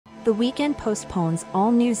The Weeknd postpones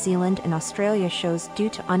all New Zealand and Australia shows due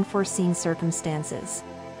to unforeseen circumstances.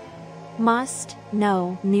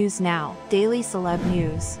 Must-know news now. Daily celeb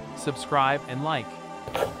news. Subscribe and like.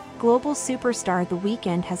 Global superstar The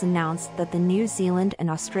Weeknd has announced that the New Zealand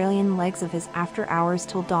and Australian legs of his After Hours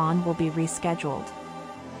Till Dawn will be rescheduled.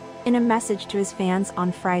 In a message to his fans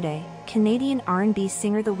on Friday, Canadian R&B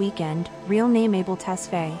singer The Weeknd, real name Abel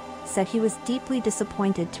Tesfaye, said he was deeply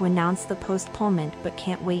disappointed to announce the postponement but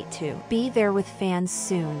can't wait to be there with fans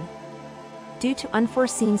soon. Due to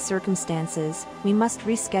unforeseen circumstances, we must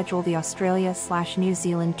reschedule the Australia/New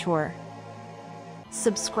Zealand tour.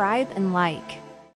 Subscribe and like.